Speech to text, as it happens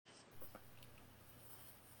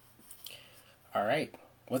All right.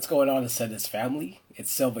 What's going on, Ascendant's family?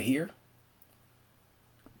 It's Silva here.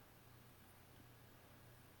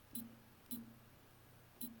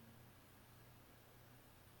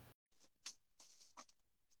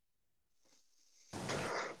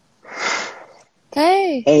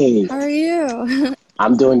 Hey, Hey, how are you?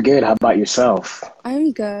 I'm doing good. How about yourself?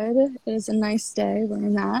 I'm good. It is a nice day where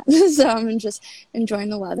I'm at, so I'm just enjoying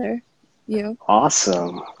the weather. You?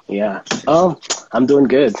 Awesome. Yeah. I'm doing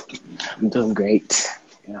good. I'm doing great.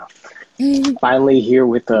 Yeah. Finally here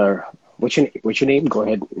with what's your name? Go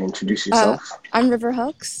ahead and introduce Uh, yourself. I'm River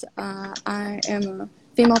Hooks. I am a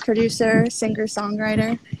female producer, singer,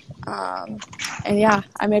 songwriter, um, and yeah,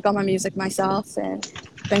 I make all my music myself and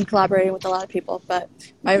been collaborating with a lot of people. But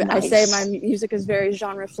I say my Nice. music is very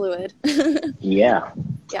genre fluid. Yeah.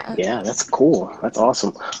 Yeah. Yeah, that's cool. That's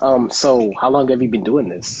awesome. So how long have you been doing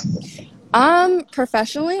this?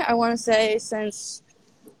 Professionally, I want to say since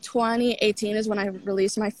 2018 is when I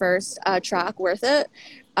released my first track, Worth It.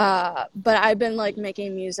 But I've been like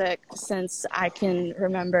making music since I can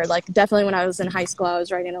remember. Like definitely when I was in high school, I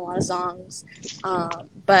was writing a lot of songs.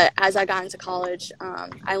 But as I got into college,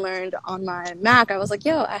 I learned on my Mac. I was like,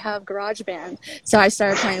 "Yo, I have GarageBand," so I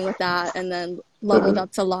started playing with that, and then leveled Hmm.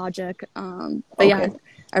 up to Logic. But yeah, Okay.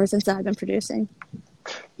 ever since that, I've been producing.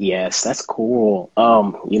 Yes, that's cool.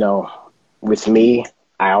 With me,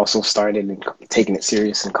 I also started taking it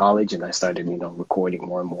serious in college, and I started, recording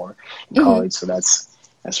more and more in Hmm. college. So that's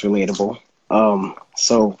relatable.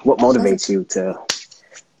 So what That's motivates you to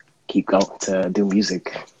keep going to do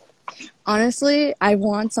music? Honestly, I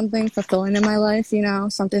want something fulfilling in my life,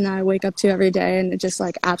 something that I wake up to every day and just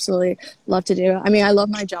like absolutely love to do. I mean, I love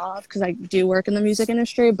my job because I do work in the music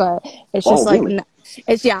industry, but it's Oh, just like, really?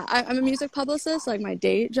 yeah, I'm a music publicist, like my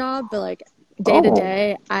day job, but like day to Oh,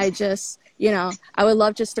 day, I would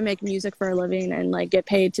love just to make music for a living and like get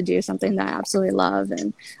paid to do something that I absolutely love.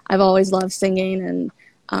 And I've always loved singing and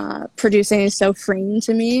producing is so freeing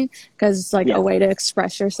to me because it's like a yeah. way to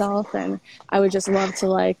express yourself and I would just love to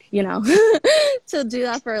like, to do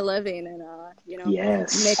that for a living and make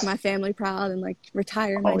Yes. my family proud and like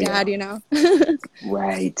retire my Oh, dad, yeah. you know.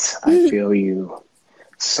 Right. I feel you.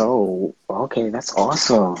 So, okay, that's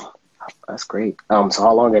awesome. That's great. So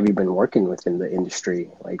how long have you been working within the industry?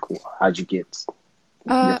 Like, how'd you get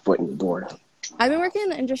your uh foot in the door? I've been working in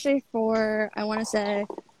the industry for I want to say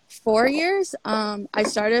 4 years. I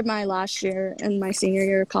started my last year in my senior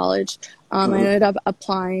year of college. I Hmm. ended up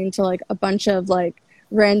applying to like a bunch of like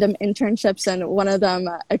random internships, and one of them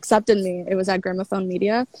accepted me. It was at Gramophone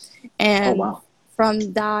Media, Oh, and wow.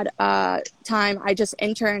 from that time, I just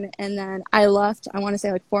interned, and then I left. I want to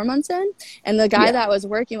say like 4 months in, and the guy Yeah. that I was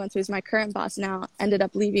working with, who's my current boss now, ended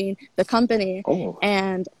up leaving the company, Oh,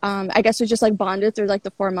 and I guess we just like bonded through like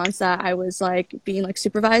the 4 months that I was like being like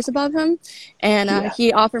supervised above him, and yeah.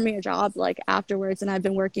 he offered me a job like afterwards, and I've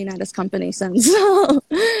been working at his company since. So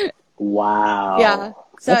yeah, Wow.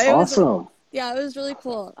 so That's it was awesome. yeah, it was really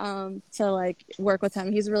cool to like work with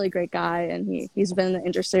him. He's a really great guy, and he's been in the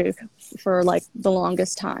industry for like the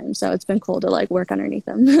longest time, so it's been cool to like work underneath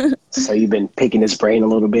him. So you've been picking his brain a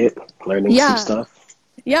little bit, learning some Yeah, stuff.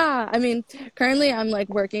 yeah, I mean, currently I'm like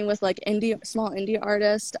working with like small indie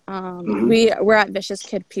artists. Hmm. We're at Vicious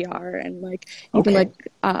Kid PR, and like you can like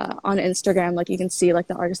Okay. on Instagram, like you can see like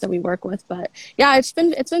the artists that we work with. But yeah, it's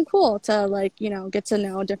been cool to like get to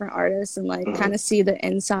know different artists and like Hmm. kind of see the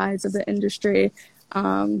insides of the industry.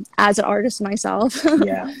 As an artist myself,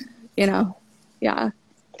 Yeah. you know, yeah.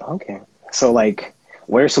 Okay. So, like,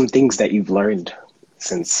 what are some things that you've learned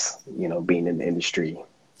since, being in the industry?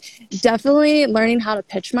 Definitely learning how to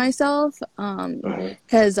pitch myself Hmm.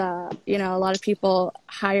 because a lot of people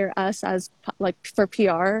hire us as like for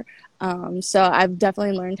PR, so I've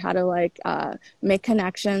definitely learned how to like make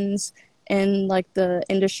connections in like the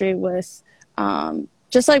industry with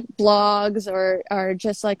just like blogs or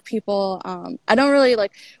just like people. I don't really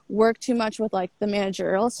like work too much with like the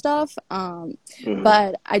managerial stuff, Hmm.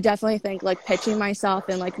 but I definitely think like pitching myself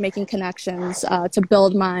and like making connections to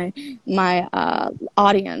build my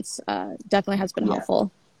audience definitely has been Yeah.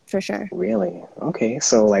 helpful for sure. Really? Okay.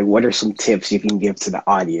 So, like, what are some tips you can give to the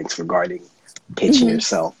audience regarding pitching Hmm.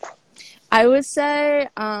 yourself? I would say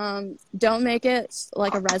don't make it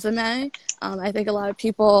like a resume. I think a lot of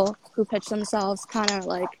people who pitch themselves kind of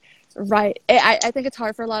like write. I think it's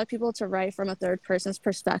hard for a lot of people to write from a third person's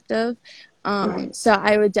perspective. Hmm. So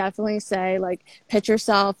I would definitely say like pitch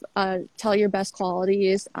yourself, tell your best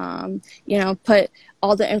qualities, put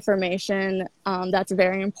all the information that's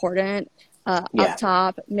very important up Yeah.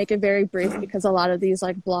 top, make it very brief Hmm. because a lot of these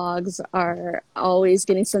like blogs are always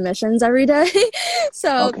getting submissions every day.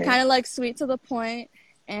 So Okay. kind of like sweet to the point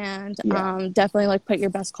and Yeah, definitely like put your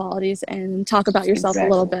best qualities and talk about yourself a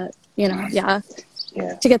little exactly. bit, you know, yeah,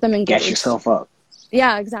 Yeah. to get them Gas engaged. yourself up.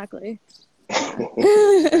 Yeah, exactly.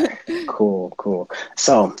 Yeah. Cool, cool.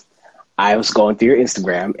 So I was going through your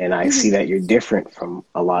Instagram and I see Mhm. that you're different from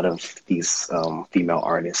a lot of these female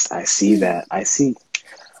artists. I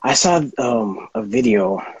saw a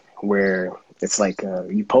video where it's like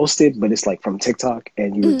you posted, but it's like from TikTok,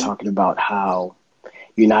 and you were Mhm. talking about how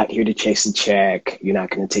you're not here to chase a check, you're not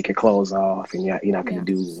going to take your clothes off, and you're not going Yeah.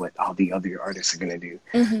 to do what all the other artists are going to do.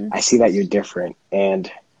 Mhm. I see that you're different,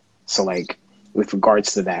 and so like with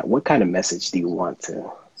regards to that, what kind of message do you want to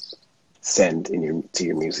send in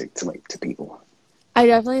your music to like to people? I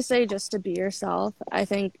definitely say just to be yourself. I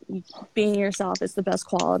think being yourself is the best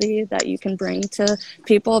quality that you can bring to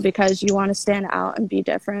people because you want to stand out and be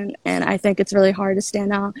different. And I think it's really hard to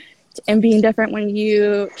stand out and being different when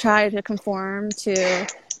you try to conform to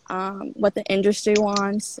what the industry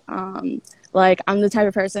wants. Like I'm the type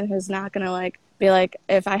of person who's not gonna like be like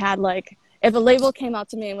if I had like if a label came out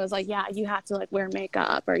to me and was like, yeah, you have to like wear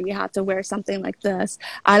makeup or you have to wear something like this.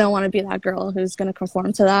 I don't want to be that girl who's going to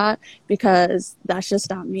conform to that because that's just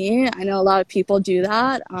not me. I know a lot of people do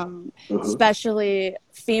that. Hmm. Especially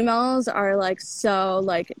females are like so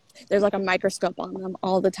like there's like a microscope on them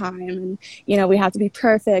all the time, and you know we have to be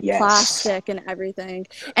perfect, Yes. plastic, and everything.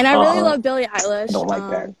 And I really Uh-huh. love Billie I Eilish. don't like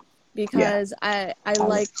that. Yeah. Because I I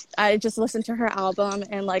like I just listened to her album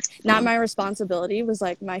and like Not mhm. My Responsibility was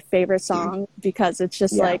like my favorite Mhm. song because it's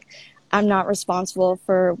just Yeah. like I'm not responsible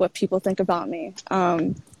for what people think about me.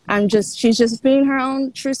 I'm just she's just being her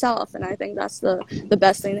own true self, and I think that's the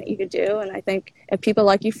best thing that you could do. And I think if people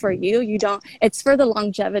like you for you, you don't. It's for the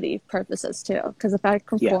longevity purposes too. Because if I Yeah.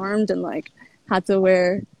 conformed and like had to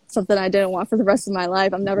wear something I didn't want for the rest of my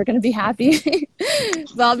life, I'm never going to be happy.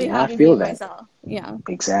 But I'll be Yeah, I happy feel being that. myself. Yeah.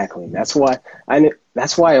 Exactly. That's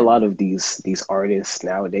why a lot of these artists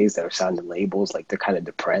nowadays that are signed to labels, like they're kind of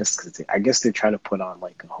depressed because I guess they're trying to put on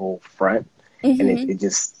like a whole front, and it, Hmm. it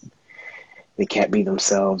just they can't be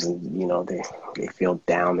themselves, and they feel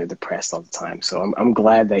down, they're depressed all the time. So I'm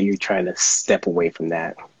glad that you're trying to step away from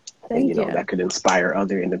that, and Thank you. that could inspire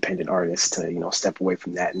other independent artists to step away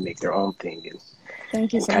from that and make their own thing,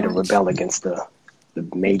 Thank you and so kind of much. rebel against the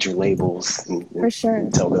major labels, For and sure.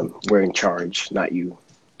 tell them we're in charge, not you.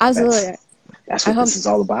 That's Absolutely. that's I what hope this is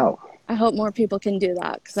all about. I hope more people can do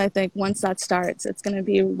that because I think once that starts, it's going to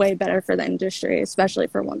be way better for the industry, especially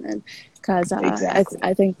for women. Because Exactly.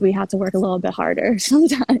 I think we have to work a little bit harder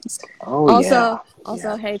sometimes. Oh Also, yeah. Yeah.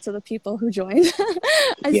 also, hey to the people who joined.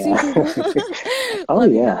 I see Yeah. people. Oh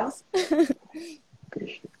Love you yeah. guys.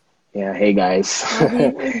 Yeah. Hey guys.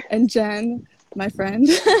 Abby and Jen, my friend.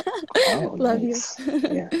 Oh, Love you. nice.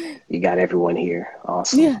 Yeah. You got everyone here.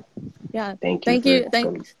 Awesome. Yeah, yeah. Thank you Thank for you.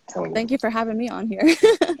 Thank telling me. thank you for having me on here.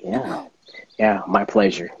 Yeah. Yeah. My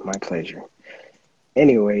pleasure. My pleasure.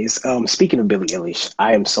 Anyways, speaking of Billie Eilish,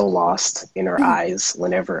 I am so lost in her eyes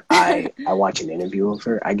whenever I watch an interview of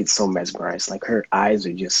her. I get so mesmerized. Like her eyes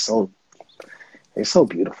are just they're so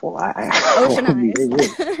beautiful. I Ocean want to be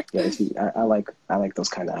eyes. really, yeah. I like those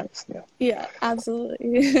kind of eyes. Yeah. Yeah,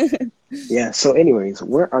 absolutely. Yeah. So, anyways,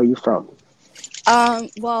 where are you from?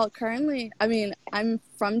 Well, currently, I mean, I'm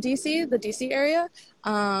from DC, the DC area,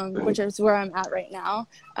 Mhm. which is where I'm at right now.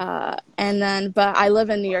 But I live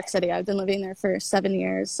in New York City. I've been living there for 7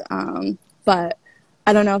 years. But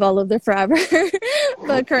I don't know if I'll live there forever.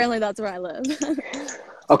 But currently, that's where I live.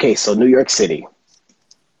 Okay, so New York City.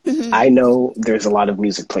 Mhm. I know there's a lot of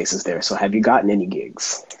music places there. So, have you gotten any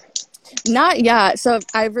gigs? Not yet. So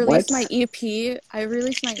I released my What? EP. I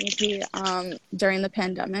released my EP during the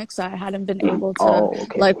pandemic, so I hadn't been Mhm. able to Oh,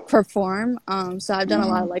 okay. like perform. So I've done a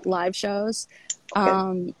lot of like live shows,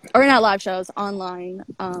 Okay. or not live shows, online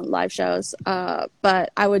live shows.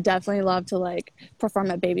 But I would definitely love to like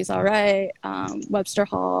perform at Baby's All Right, Webster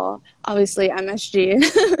Hall, obviously MSG,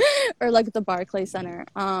 or like the Barclay Center.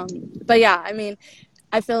 But yeah, I mean,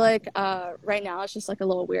 I feel like right now it's just like a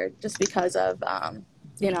little weird just because of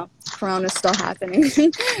Corona's still happening.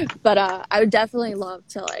 But I would definitely love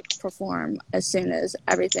to like perform as soon as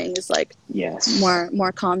everything is like Yes.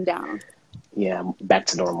 more calmed down. Yeah, back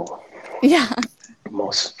to normal. Yeah.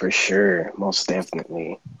 Most for sure. Most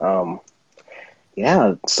definitely.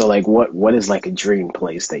 Yeah. So, like, what is like a dream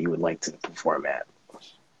place that you would like to perform at?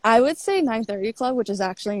 I would say 930 Club, which is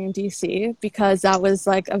actually in DC, because that was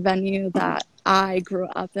like a venue that I grew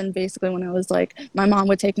up in basically when I was like, my mom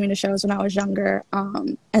would take me to shows when I was younger.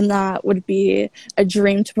 And that would be a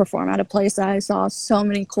dream to perform at a place that I saw so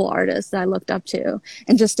many cool artists that I looked up to.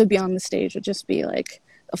 And just to be on the stage would just be like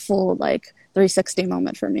a full like 360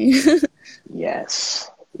 moment for me. Yes.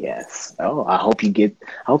 Yes. Oh, I hope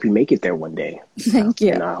you make it there one day. Thank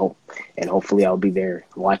you. And and hopefully I'll be there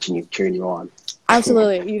watching you, cheering you on.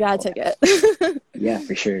 Absolutely. You got a ticket. Yeah,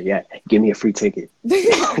 for sure. Yeah. Give me a free ticket.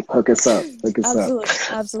 Hook us up. Hook us up. Absolutely.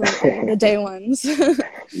 Absolutely. The day ones.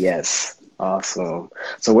 Yes. Awesome.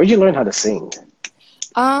 So where'd you learn how to sing?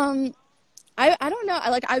 Um, I don't know.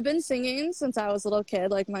 I've been singing since I was a little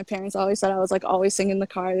kid. Like my parents always said I was like always singing in the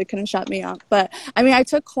car. They couldn't shut me up. But I mean, I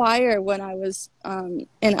took choir when I was in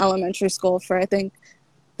elementary school for I think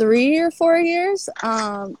 3 or 4 years.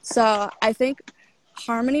 So I think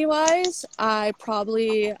harmony wise, I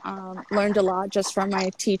probably learned a lot just from my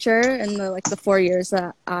teacher in the 4 years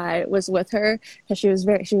that I was with her because she was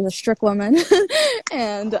a strict woman,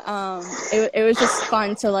 and it was just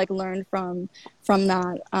fun to like learn from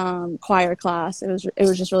that choir class. It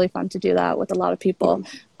was just really fun to do that with a lot of people.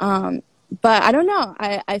 But I don't know.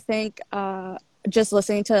 I think just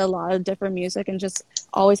listening to a lot of different music and just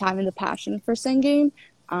always having the passion for singing,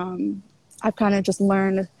 I've kind of just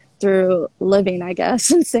learned through living, I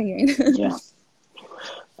guess, and singing. Yeah.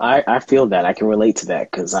 I feel that. I can relate to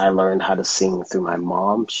that because I learned how to sing through my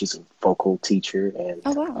mom. She's a vocal teacher, and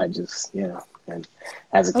Oh wow, I just, yeah. And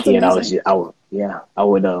as a that's kid, amazing.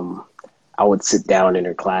 I would sit down in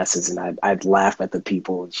her classes and I'd laugh at the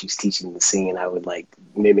people she's teaching to sing, and I would like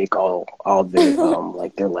mimic all their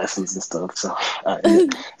like their lessons and stuff. So,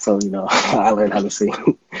 I learned how to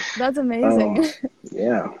sing. That's amazing. Um,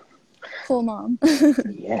 yeah, Cool mom.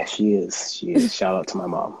 yeah, she is. She is. Shout out to my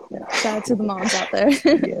mom. Yeah. Shout out to the moms out there.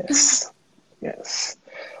 Yes. Yes.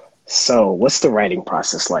 So, what's the writing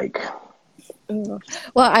process like? Ooh.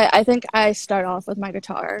 Well, I think I start off with my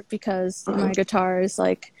guitar because Mhm. my guitar is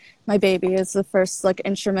like my baby. Is the first like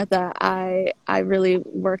instrument that I really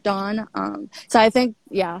worked on. So I think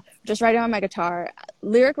yeah, just writing on my guitar.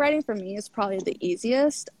 Lyric writing for me is probably the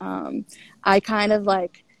easiest. I kind of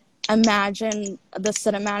like imagine the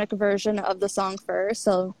cinematic version of the song first,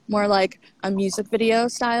 so more like a music video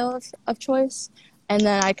style of choice, and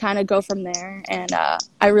then I kind of go from there. And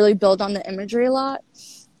I really build on the imagery a lot.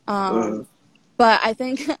 Mhm. Um, but I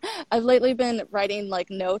think I've lately been writing like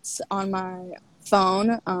notes on my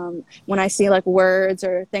phone. When I see like words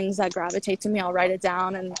or things that gravitate to me, I'll write it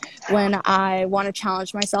down. And when I want to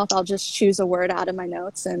challenge myself, I'll just choose a word out of my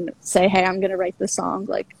notes and say, hey, I'm going to write this song.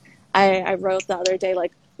 Like I wrote the other day,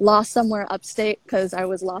 like lost somewhere upstate because I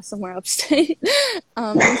was lost somewhere upstate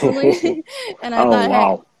recently. And I Oh thought, hey,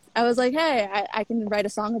 wow. I was like, hey, I can write a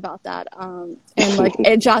song about that. And like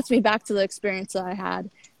it jots me back to the experience that I had,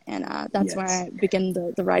 and that's where Yes. I begin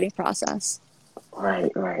the writing process.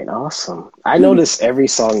 Right, right. Awesome. I notice every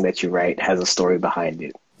song that you write has a story behind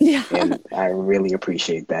it. Yeah. And I really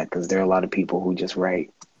appreciate that because there are a lot of people who just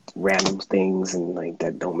write random things and like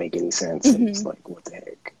that don't make any sense. And it's Hmm. like, what the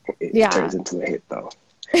heck? It Yeah. turns into a hit though.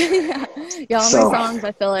 Yeah. Yeah. All my So, songs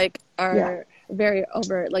I feel like yeah, are very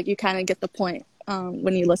overt. Like you kind of get the point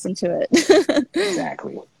when you listen to it.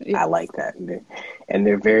 exactly. Yeah. I like that.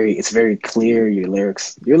 It's very clear. Your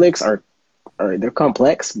lyrics they're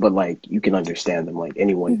complex, but like you can understand them. Like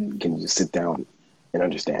anyone Hmm. can just sit down and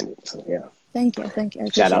understand it. So, yeah, Thank you. Thank you. I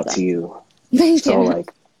shout appreciate out that. to you. Thank So, you.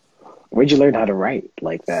 like, where'd you learn how to write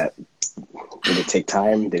like that? Did it take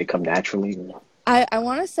time? Did it come naturally? I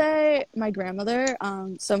want to say my grandmother.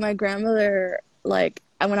 So my grandmother, like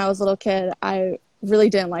when I was a little kid, I really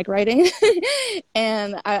didn't like writing,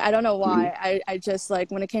 and I don't know Mhm. why. I just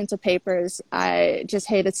like when it came to papers, I just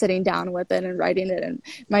hated sitting down with it and writing it. And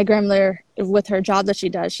my grandmother, with her job that she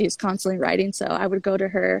does, she's constantly writing. So I would go to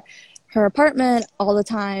her apartment all the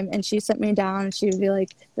time, and she sit me down and she would be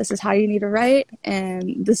like, this is how you need to write,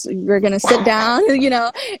 and this we're gonna sit down,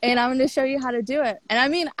 and I'm gonna show you how to do it. And I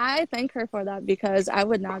mean, I thank her for that because I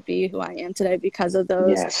would not be who I am today because of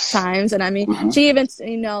those Yes. times. And I mean, Hmm. she even,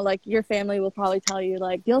 like your family will probably tell you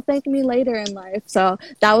like you'll thank me later in life. So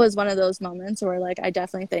that was one of those moments where like I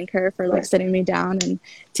definitely thank her for like Right. sitting me down, and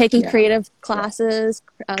taking Yeah. creative Yeah. classes,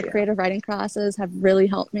 Yeah. creative writing classes have really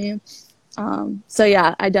helped me. So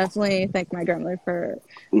yeah, I definitely thank my grandmother for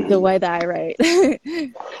the Hmm. way that I write.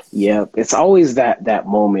 Yeah. It's always that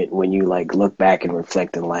moment when you like look back and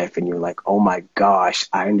reflect in life, and you're like, oh my gosh,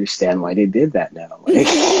 I understand why they did that now.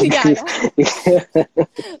 Yeah, yeah.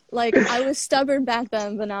 Like, Like I was stubborn back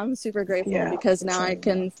then, but now I'm super grateful yeah. because now I So yeah.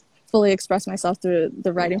 can fully express myself through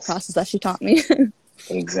the writing Yes. process that she taught me.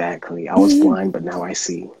 Exactly. I was blind, but now I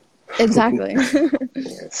see. Exactly.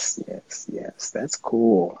 Yes, yes, yes. That's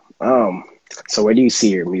cool. So where do you see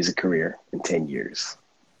your music career in 10 years?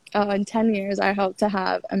 In 10 years, I hope to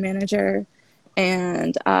have a manager.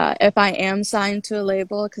 And if I am signed to a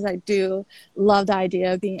label, because I do love the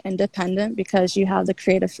idea of being independent because you have the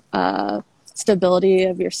creative stability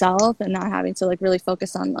of yourself and not having to like really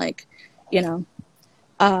focus on like, you know,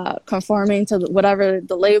 conforming to whatever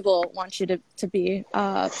the label wants you to be.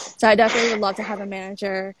 So I definitely would love to have a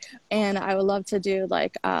manager, and I would love to do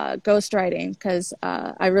like ghostwriting because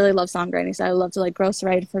I really love songwriting. So I would love to like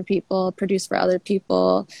ghostwrite for people, produce for other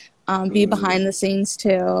people, be behind the scenes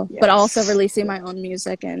too, but also Yes. releasing my own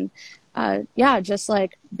music and yeah, just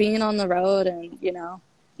like being on the road and, you know,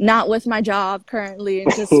 not with my job currently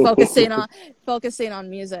and just focusing on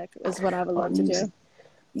music is what I would love On to music. do.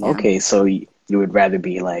 Yeah. Okay, so you would rather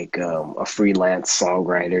be like a freelance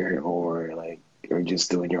songwriter or like or just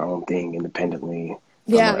doing your own thing independently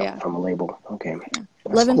Yeah, yeah. from a label. Okay, Yeah.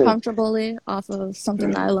 that's Living cool. comfortably off of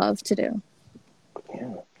something that I love to do.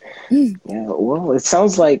 Yeah, yeah. Well, it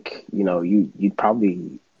sounds like you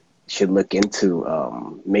probably should look into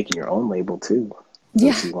making your own label too,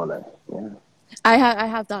 Yeah, since you want to. Yeah, I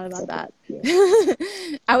have thought about something. that. Yeah.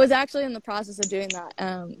 I was actually in the process of doing that,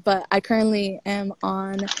 but I currently am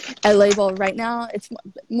on a label right now.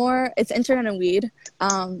 It's Internet and Weed.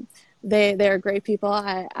 They're great people.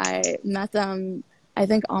 I met them I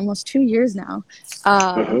think almost 2 years now.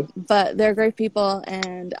 Hmm. But they're great people,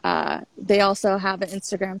 and they also have an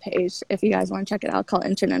Instagram page if you guys want to check it out called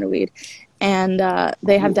Internet and Weed, and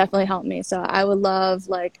they have Cool. definitely helped me. So I would love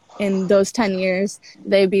like in those 10 years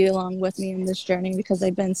they be along with me in this journey because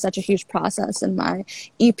they've been such a huge process in my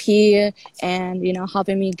EP and, you know,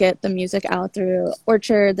 helping me get the music out through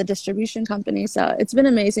Orchard, the distribution company. So it's been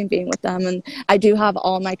amazing being with them. And I do have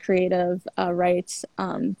all my creative rights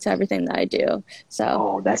to everything that I do. So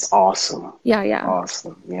Oh, that's awesome. yeah, yeah.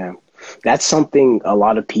 Awesome. Yeah. That's something a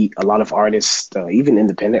lot of artists, even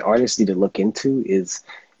independent artists, need to look into is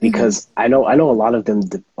Hmm. because I know a lot of them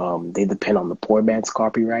they depend on the poor man's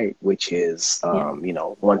copyright, which is Yeah.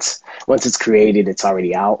 once it's created, it's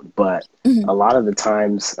already out. But Hmm. a lot of the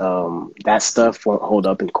times that stuff won't hold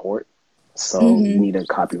up in court, so you Hmm. need to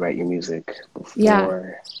copyright your music Yeah,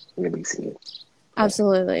 before releasing it. Yeah.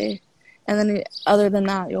 absolutely. And then other than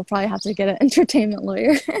that, you'll probably have to get an entertainment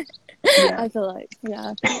lawyer. Yeah. I feel like,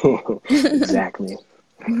 yeah. Exactly.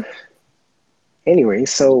 Anyway,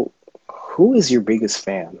 so who is your biggest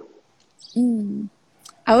fan? Mm.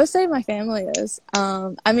 I would say my family is.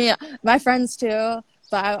 I mean, my friends too,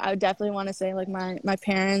 but I would definitely want to say like my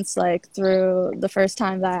parents, like through the first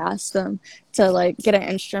time that I asked them to like get an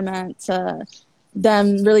instrument, to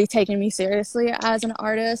them really taking me seriously as an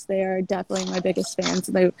artist. They are definitely my biggest fans.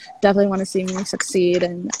 They definitely want to see me succeed,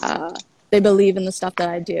 and they believe in the stuff that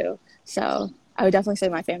I do. So I would definitely say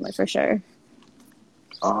my family for sure.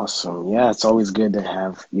 Awesome. Yeah, it's always good to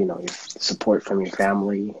have, your support from your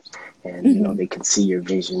family and, Hmm. they can see your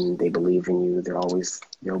vision, they believe in you.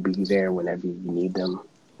 They'll be there whenever you need them.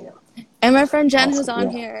 Yeah. And my friend Jen, who's Awesome.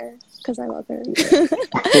 on Yeah. here, because I love her.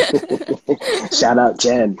 Shout out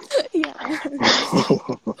Jen. Yeah.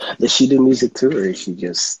 Does she do music too, or is she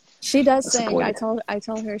just She does a sing. supporter? I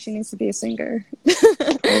told her she needs to be a singer.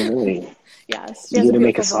 Oh, really? Yes, she You has need a to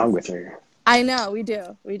make a beautiful song voice. with her. I know, we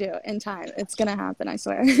do. We do. In time. It's gonna happen, I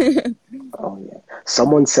swear. Oh, yeah.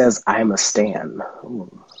 Someone says I'm a stan. Ooh,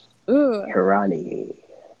 Ooh. Hirani.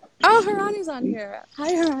 Oh, Harani's on here.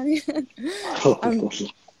 Hi, Harani. I'm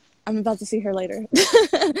I'm about to see her later.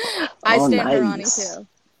 I Oh, stan Harani nice. too.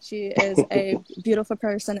 She is a beautiful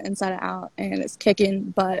person inside and out and is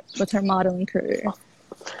kicking butt with her modeling career.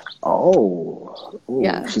 Oh, ooh,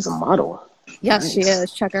 Yeah. she's a model. Yes, she Nice.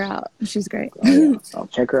 is. Check her out. She's great. Oh yeah, I'll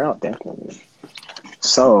check her out definitely.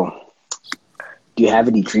 So, do you have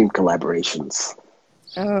any dream collaborations?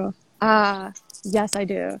 Oh, yes, I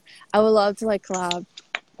do. I would love to like collab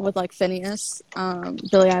with like Phineas,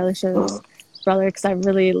 Billie Eilish's Mm. brother, because I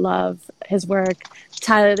really love his work.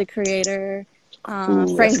 Tyler, the Creator, Ooh,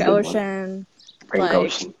 that's Frank a good one. Ocean, Frank like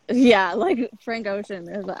Ocean. yeah, like Frank Ocean.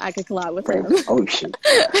 If I could collab with Frank him. Ocean.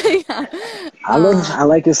 Yeah. I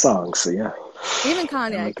like his songs. So yeah, Even I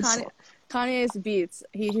Kanye. like his songs. Kanye's beats.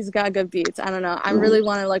 He's got good beats. I don't know. I Mm. really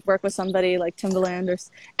want to like work with somebody like Timbaland or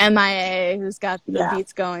MIA who's got the Yeah.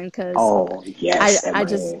 beats going because Oh yes, I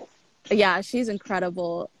just MIA. yeah, she's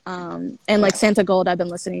incredible. And like Santa Gold, I've been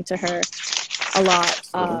listening to her a lot.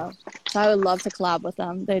 Mhm. So I would love to collab with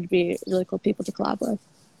them. They'd be really cool people to collab with.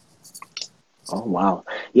 Oh wow.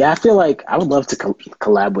 Yeah, I feel like I would love to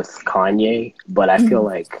collab with Kanye, but I feel Mhm.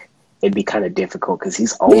 like it'd be kind of difficult because Yeah,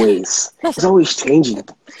 that's he's always changing.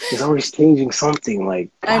 He's always changing something. Like,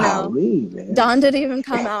 I know. golly, man. Dawn didn't even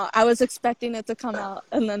come out. I was expecting it to come out,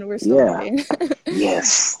 and then we're still Yeah. waiting.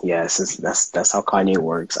 Yes. Yes. That's how Kanye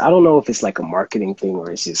works. I don't know if it's like a marketing thing or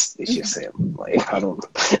it's just him. Like, I don't.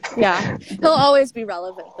 Yeah, he'll always be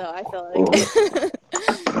relevant, though. I feel like.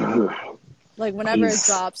 Mhm. Like whenever it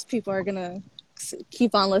drops, people are gonna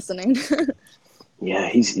keep on listening. Yeah,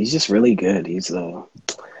 he's just really good. He's a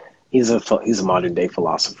modern day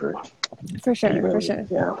philosopher. For He sure, for really, sure.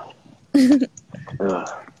 yeah. Uh,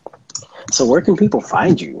 so where can people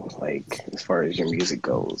find you, like as far as your music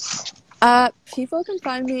goes? People can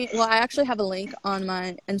find me. Well, I actually have a link on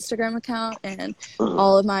my Instagram account and Mm,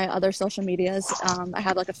 all of my other social medias. I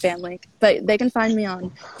have like a fan link, but they can find me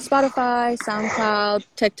on Spotify, SoundCloud,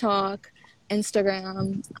 TikTok,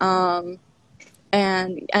 Instagram,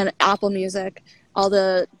 and Apple Music, all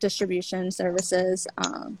the distribution services.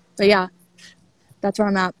 But yeah, that's where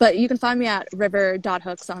I'm at. But you can find me at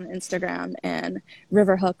river.hooks on Instagram and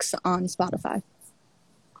River Hooks on Spotify.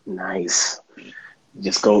 nice.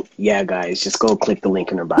 Just go, yeah, guys. Just go click the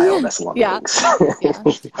link in her bio. That's a lot of Yeah, links. yeah.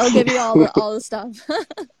 I'll give you all the stuff.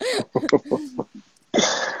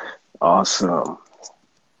 Awesome.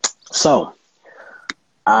 So,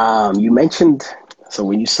 you mentioned, so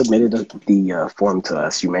when you submitted the form to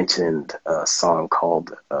us, you mentioned a song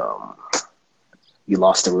called "You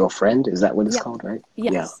Lost a Real Friend." Is that what it's Yeah. called, right?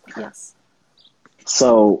 Yeah. Yes. Yes.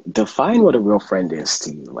 So, define what a real friend is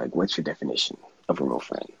to you. Like, what's your definition of a real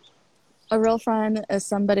friend? A real friend is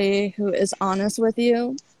somebody who is honest with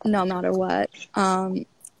you no matter what,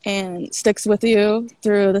 and sticks with you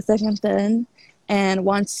through the thick and thin, and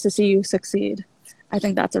wants to see you succeed. I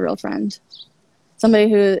think that's a real friend.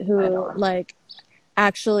 Somebody Right who on. like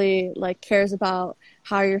actually like cares about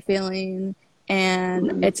how you're feeling, and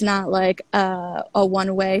Mhm. it's not like a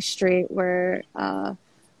one-way street where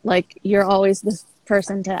like you're always the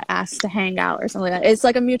person to ask to hang out or something like that. It's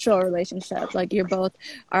like a mutual relationship. Like you both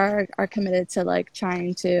are committed to like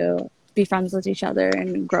trying to be friends with each other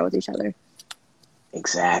and grow with each other.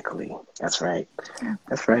 Exactly. That's right.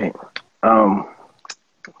 That's right. Um,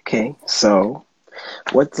 okay. So,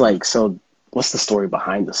 what's the story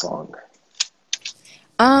behind the song?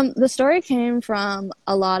 The story came from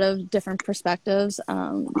a lot of different perspectives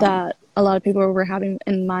that a lot of people were having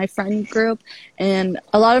in my friend group. And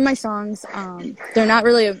a lot of my songs, they're not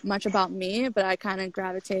really much about me, but I kind of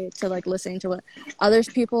gravitate to like listening to what others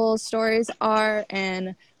people's stories are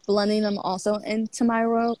and blending them also into my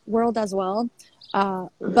world as well. Mhm.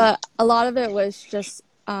 But a lot of it was just,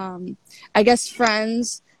 I guess,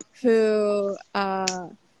 friends who,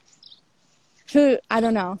 I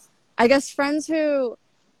don't know. I guess friends who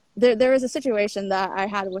there was a situation that I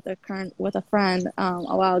had with a friend a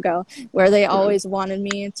while ago where they Mhm. always wanted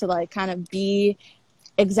me to like kind of be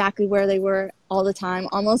exactly where they were all the time,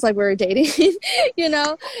 almost like we were dating, you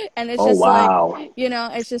know? And it's Oh just like, wow.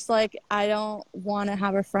 it's just like, I don't want to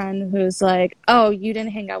have a friend who's like, oh, you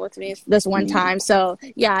didn't hang out with me this one Needy. time. So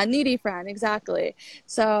yeah, needy friend. Exactly.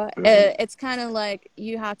 So Mhm. it's kind of like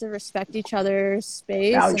you have to respect each other's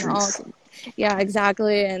space and all. Boundaries. Yeah,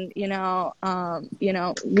 exactly. And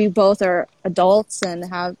we both are adults and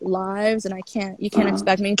have lives, and you can't Mhm.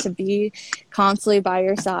 expect me to be constantly by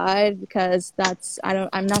your side because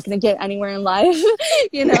I'm not going to get anywhere in life,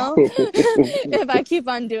 if I keep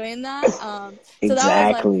on doing that. So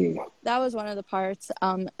Exactly. that was one of the parts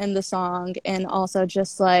in the song, and also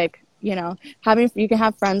just like having you can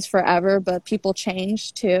have friends forever, but people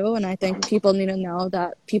change too, and I think people need to know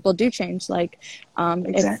that people do change. Like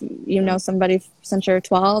if Exactly. you know somebody since you're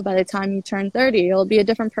 12, by the time you turn 30, you'll be a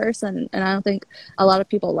different person, and I don't think a lot of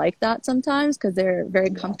people like that sometimes because they're very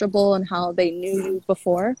Yeah. comfortable in how they knew you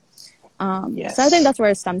before. So I think Yes. that's where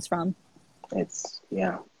it stems from. It's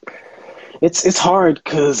yeah. It's hard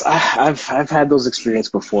because I've had those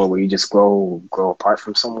experiences before where you just grow apart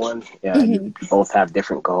from someone. Yeah, you Hmm. both have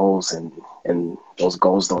different goals and those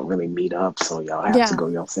goals don't really meet up. So y'all have to Yeah. go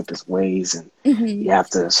your separate ways, and Hmm. you have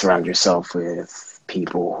to surround yourself with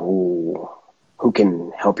people who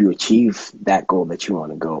can help you achieve that goal that you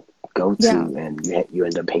want to go Yeah. to, and you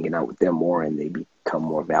end up hanging out with them more, and they become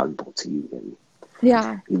more valuable to you, and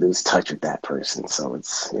Yeah. you lose touch with that person. So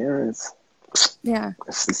Yeah.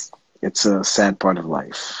 it's it's a sad part of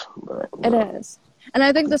life, but It is. And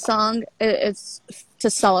I think the song it's to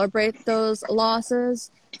celebrate those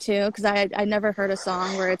losses too, because I never heard a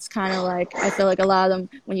song where it's kind of like I feel like a lot of them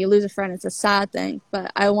when you lose a friend it's a sad thing,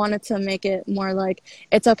 but I wanted to make it more like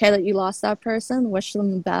it's okay that you lost that person, wish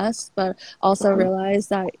them the best, but also mhm, realize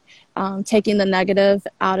that taking the negative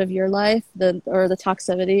out of your life, or the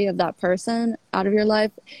toxicity of that person out of your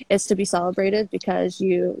life, is to be celebrated because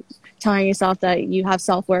you telling yourself that you have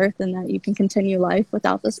self-worth and that you can continue life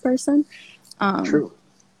without this person. Um, true.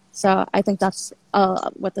 so I think that's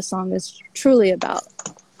what the song is truly about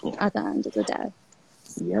Yeah. at the end of the day.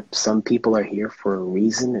 Yep. Some people are here for a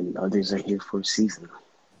reason, and others are here for a season.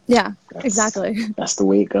 Yeah, That's exactly. that's the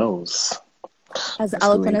way it goes. as That's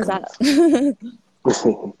eloquent really as good.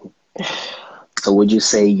 that. So would you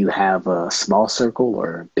say you have a small circle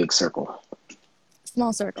or a big circle?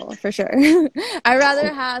 Small circle for sure. I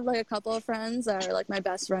rather have like a couple of friends that are like my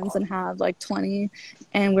best friends than have like 20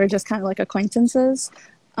 and we're just kind of like acquaintances.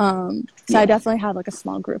 So I Yeah. definitely have like a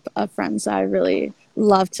small group of friends that I really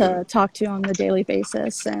love to talk to on the daily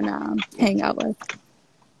basis and hang out with.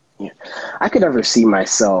 Yeah. I could never see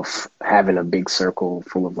myself having a big circle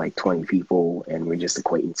full of like 20 people and we're just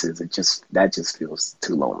acquaintances. That just feels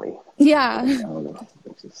too lonely. Yeah, Like, I don't know.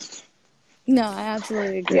 It's just, no, I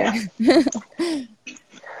absolutely yeah. agree.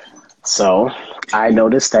 So I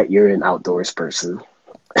noticed that you're an outdoors person.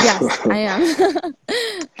 Yes, I am.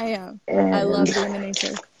 I am. I And love being in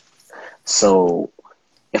nature. so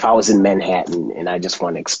if I was in Manhattan and I just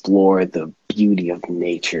want to explore the beauty of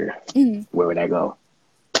nature, Mhm. where would I go?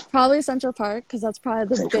 Probably Central Park because that's probably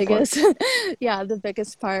the Central Park. biggest, yeah, the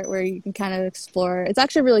biggest part where you can kind of explore. It's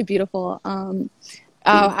actually really beautiful. I'm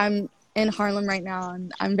in Harlem right now,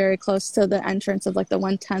 and I'm very close to the entrance of like the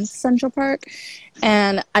 110th Central Park,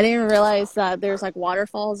 and I didn't realize that there's like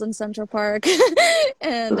waterfalls in Central Park,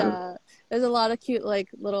 and Hmm. there's a lot of cute like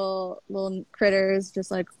little critters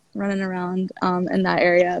just like running around in that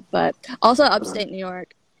area. But also Hmm. upstate New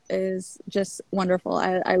York is just wonderful.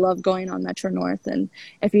 I love going on Metro North, and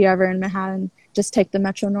if you're ever in Manhattan, just take the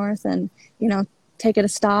Metro North and you know take it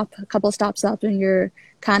a couple stops up, and you're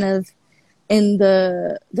kind of in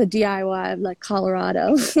the DIY of like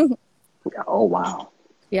Colorado. Oh wow,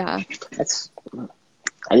 Yeah. that's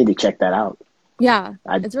I need to check that out. Yeah.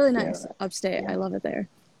 I It's really yeah nice upstate. yeah I love it there.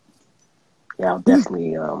 yeah. I'll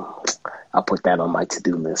definitely I'll put that on my to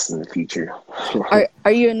do list in the future.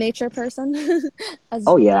 Are you a nature person? As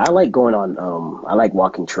Oh yeah, I like going on. I like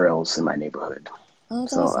walking trails in my neighborhood. oh,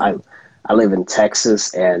 that's So awesome. I live in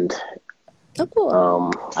Texas and Oh,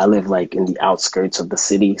 cool. I live like in the outskirts of the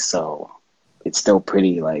city, so it's still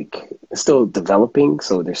pretty like it's still developing.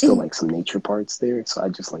 So there's still Mhm. like some nature parts there. So I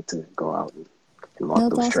just like to go out and No, walk that's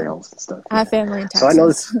those awesome. trails and stuff. I have Yeah. family in So I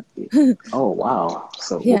noticed. Texas. Oh wow.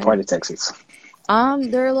 So what Yeah. part of Texas?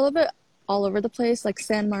 They're a little bit all over the place, like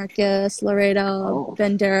San Marcos, Laredo, Oh,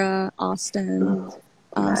 Bandera, Austin,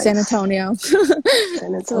 mm, San nice. Antonio. San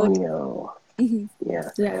So, Antonio. mhm. Yeah.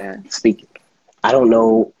 Yeah. Speak. I don't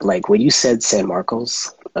know. Like when you said San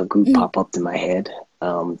Marcos, a group Mhm. popped up in my head.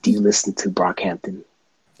 Do you Mhm. listen to Brockhampton?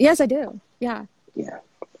 Yes, I do. Yeah. Yeah,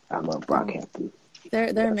 I love Oh, Brockhampton.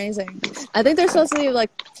 they're Yeah. amazing. I think they're supposed to be like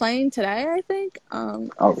playing today, I think. Oh,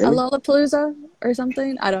 At really? Lollapalooza or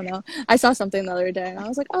something. I don't know. I saw something the other day and I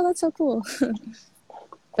was like, oh, that's so cool.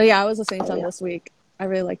 But yeah, I was listening to Oh, them yeah. this week. I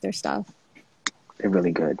really like their stuff. They're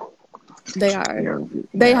really good. They are. They're,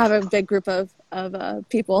 They yeah. have a big group of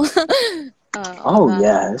people on Oh, that.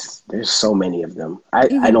 yeah. There's so many of them. I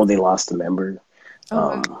Hmm. know they lost a member Oh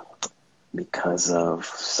um, wow. because of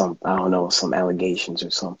I don't know, some allegations or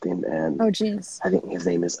something. And Oh geez. I think his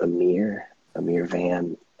name is Amir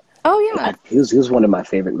Van. Oh yeah. He was one of my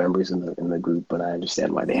favorite members in the group, but I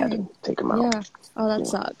understand why they had to Dang. take him out. Yeah. Oh, that Yeah,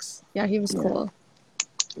 sucks. Yeah, he was yeah, cool.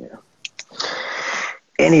 yeah.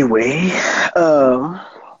 Anyway, um,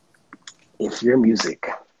 if your music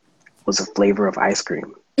was a flavor of ice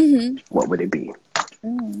cream, Hmm. what would it be?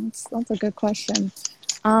 That's a good question.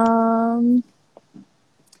 Um,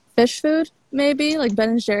 Fish food, maybe like Ben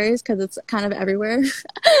and Jerry's, because it's kind of everywhere.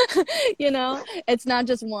 You know, it's not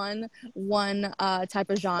just one type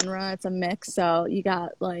of genre. It's a mix. So you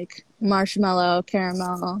got like marshmallow,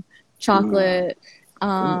 caramel, Mm, chocolate, mm.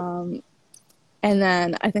 um, and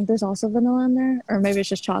then I think there's also vanilla in there, or maybe it's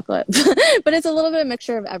just chocolate. But it's a little bit of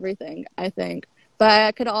mixture of everything, I think. But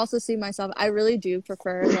I could also see myself. I really do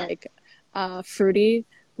prefer like fruity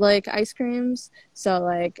like ice creams. So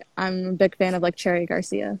like I'm a big fan of like Cherry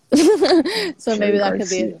Garcia. So Cherry maybe that could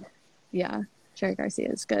be Garcia. it. Yeah, Cherry Garcia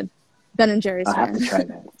is good. Ben and Jerry's I'll have fan. to try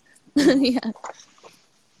that. Mm, Yeah.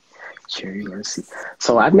 Cherry Garcia.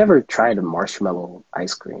 So I've never tried a marshmallow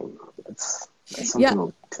ice cream. That's Yeah.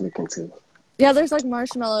 something to look into. Yeah, there's like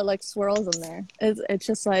marshmallow like swirls in there. It's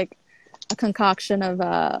just like a concoction of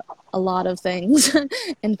a lot of things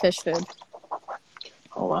in fish food.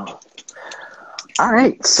 Oh wow. All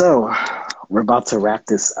right, so we're about to wrap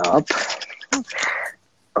this up. Oh,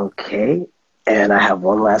 Okay, and I have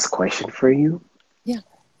one last question for you. yeah.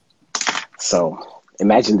 So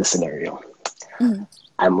imagine the scenario. Hmm.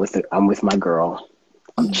 I'm with my girl.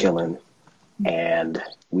 I'm Hmm. chilling, and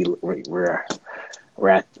we're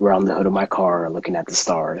on the hood of my car looking at the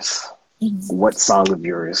stars. Hmm. What song of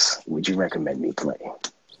yours would you recommend me play?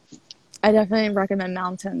 I definitely recommend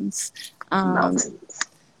Mountains. Um, Mountains.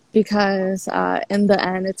 because in the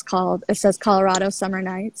end it says Colorado Summer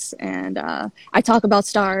Nights, and I talk about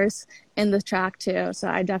stars in the track too, so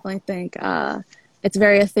I definitely think it's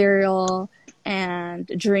very ethereal and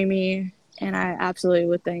dreamy, and I absolutely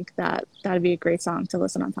would think that that'd be a great song to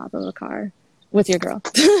listen on top of a car with your girl.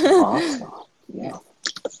 Awesome. Yeah.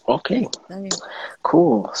 Okay. I mean,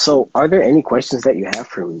 Cool. So, are there any questions that you have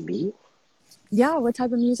for me? yeah, what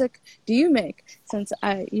type of music do you make, since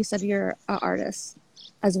you said you're an artist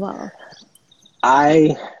as well?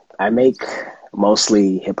 I make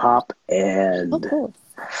mostly hip hop Oh, cool.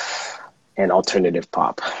 and alternative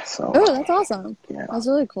pop. So, Oh, that's awesome. yeah. That's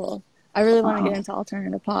really cool. I really want to get Uh-huh. into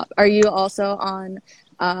alternative pop. Are you also on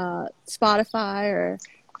Spotify or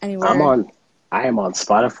I'm anywhere? on I am on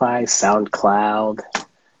Spotify, SoundCloud,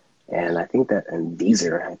 and I think that and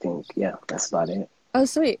Deezer. I think that's about it. Oh,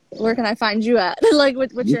 sweet. Where can I find you at? Like,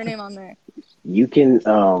 what's You your can name on there? you can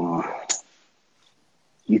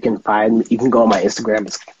you can go on my Instagram.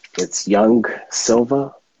 It's young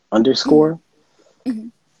Silva underscore, Hmm.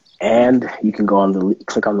 and you can go on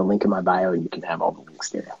click on the link in my bio, and you can have all the links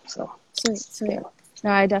there. So Sweet, yeah, sweet.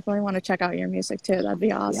 No, I definitely want to check out your music too. That'd be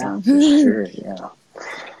yeah, awesome. for sure. Yeah,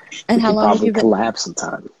 And we how could long have probably you been? collab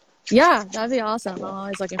sometime. Yeah, that'd be awesome. I'm Yeah,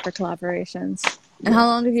 always looking for collaborations. And yeah. how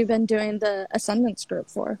long have you been doing the Ascendance group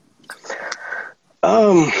for?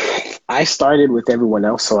 Um, I started with everyone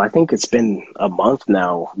else, so I think it's been a month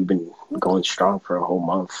now. We've been going strong for a whole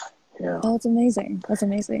month. Yeah, Oh, that's amazing. That's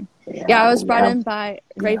amazing. Yeah, yeah. I was We brought have in by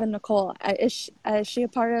yeah. Raven Nicole. Is she a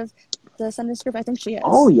part of the Ascendance group? I think she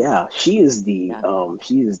Oh is. yeah, Yeah. she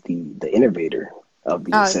is the innovator of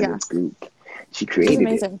the Oh, yeah. Ascendance group. She She's created it.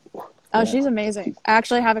 amazing. Oh, Yeah, she's amazing. she I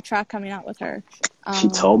actually have a track coming out with her. she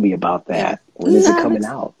Um, told me about yeah. that. When is it coming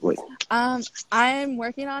out? Wait, I'm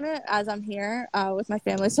working on it as I'm here with my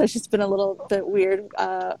family, so it's just been a little bit weird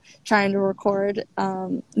trying to record,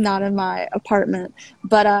 not in my apartment.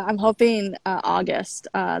 But I'm hoping August.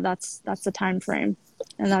 That's the time frame,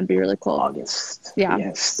 and that'd be really cool. August. Yeah,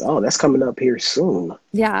 Yes. Oh, that's coming up here soon.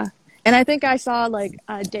 yeah. And I think I saw like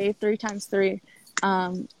Dave 3x3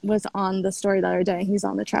 was on the story the other day. He's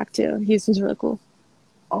on the track too. He's really cool.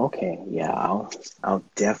 Okay. Yeah, I'll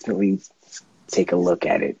definitely take a look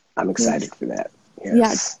at it. I'm Yeah, excited for that. yeah,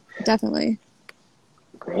 Yes. definitely.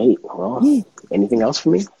 Great. Well, Mm. anything else for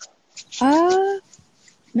me? Uh,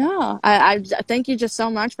 No, I thank you just so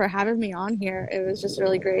much for having me on here. It was just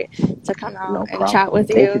really great to come out No and chat problem. with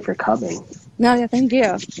Thank you you. for coming. No, yeah, thank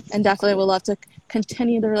you. And definitely would love to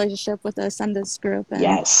continue the relationship with the Ascendance group. And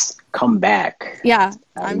Yes. Come back. yeah,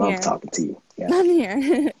 I I'm love here. talking to you. Yeah. I'm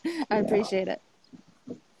here. I Yeah. appreciate it.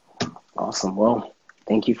 Awesome. Well,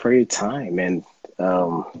 thank you for your time and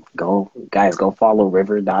go follow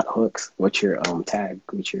river.hooks. What's your tag?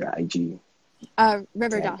 What's your IG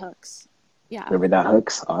River tag? dot hooks. Yeah.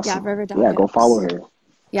 River.hooks. Yeah, Awesome. River dot Yeah, go follow hooks. her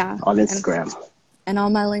Yeah. on And Instagram. all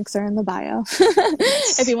my links are in the bio if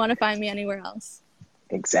Yes. you want to find me anywhere else.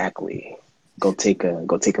 Exactly. Go take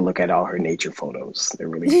a look at all her nature photos. They're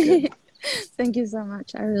really good. Thank you so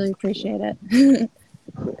much. I really appreciate it.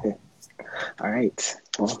 All right.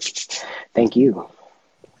 Well, thank you.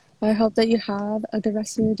 I hope that you have a good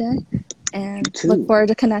rest of your day You and look too. forward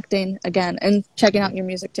to connecting again and checking out your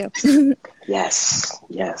music too. Yes.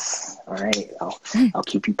 Yes. All right. I'll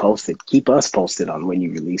keep you posted. Keep us posted on when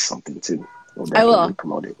you release something too. We'll I definitely will.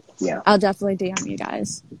 promote it. Yeah. I'll definitely DM you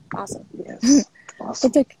guys. Awesome. Yes. We'll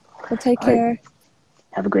Awesome. take, we'll take All right. care.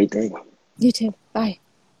 Have a great day. You too. Bye.